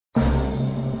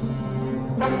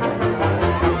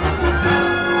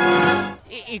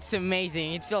It's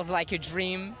amazing. It feels like a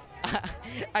dream.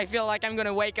 I feel like I'm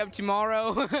gonna wake up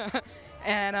tomorrow.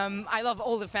 And I love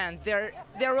all the fans.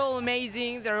 They're all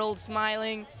amazing. They're all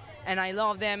smiling, and I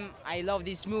love them. I love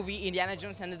this movie. Indiana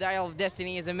Jones and the Dial of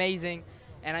Destiny is amazing,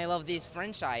 and I love this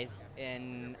franchise.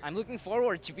 And I'm looking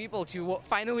forward to people to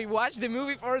finally watch the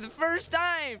movie for the first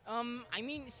time. I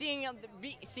mean, seeing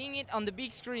it on the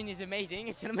big screen is amazing.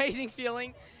 It's an amazing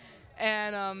feeling,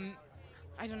 and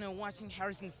I don't know, watching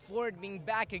Harrison Ford being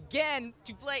back again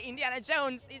to play Indiana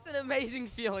Jones, it's an amazing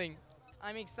feeling.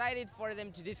 I'm excited for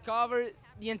them to discover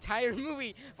the entire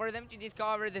movie, for them to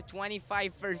discover the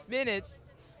 25 first minutes,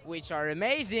 which are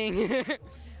amazing.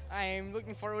 I'm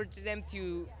looking forward to them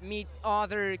to meet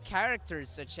other characters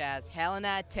such as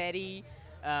Helena, Teddy,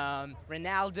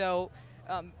 Ronaldo.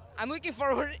 I'm looking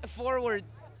forward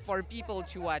for people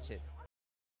to watch it.